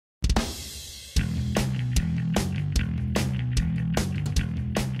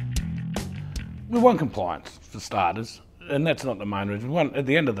We want compliance for starters, and that's not the main reason. At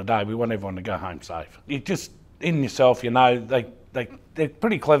the end of the day, we want everyone to go home safe. You just, in yourself, you know, they're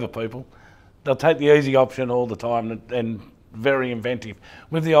pretty clever people. They'll take the easy option all the time and very inventive.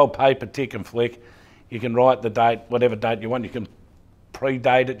 With the old paper tick and flick, you can write the date, whatever date you want. You can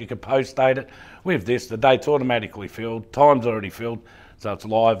pre-date it, you can post-date it. With this, the date's automatically filled, time's already filled, so it's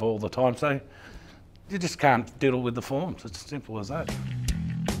live all the time. So you just can't diddle with the forms. It's as simple as that.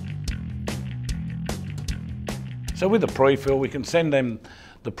 So with the pre-fill, we can send them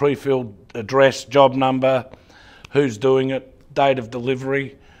the pre-filled address, job number, who's doing it, date of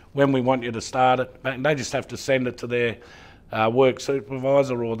delivery, when we want you to start it. They just have to send it to their work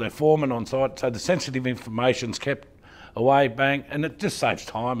supervisor or their foreman on site. So the sensitive information's kept away, bang, and it just saves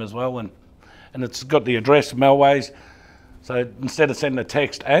time as well. And it's got the address, Melways. So instead of sending a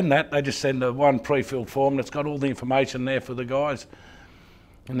text and that, they just send a one pre-filled form that's got all the information there for the guys.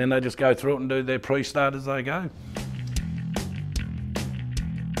 And then they just go through it and do their pre-start as they go.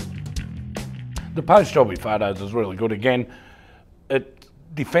 The post-jobbing photos is really good. Again, it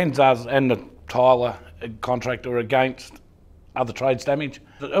defends us and the tiler contractor against other trades damage.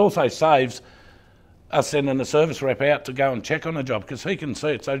 It also saves us sending a service rep out to go and check on a job because he can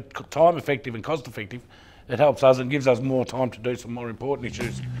see it. So time effective and cost effective, it helps us and gives us more time to do some more important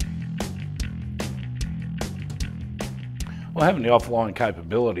issues. Well, having the offline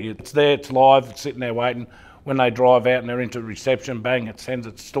capability, it's there, it's live, it's sitting there waiting. When they drive out and they're into reception, bang, it sends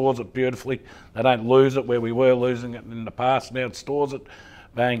it, stores it beautifully. They don't lose it where we were losing it in the past. Now it stores it,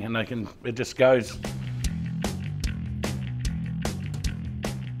 bang, and it just goes.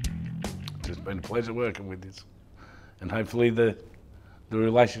 It's just been a pleasure working with this. And hopefully the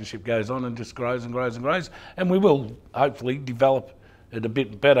relationship goes on and just grows and grows and grows. And we will hopefully develop it a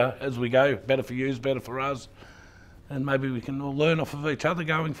bit better as we go, better for you, better for us. And maybe we can all learn off of each other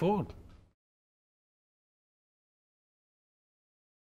going forward.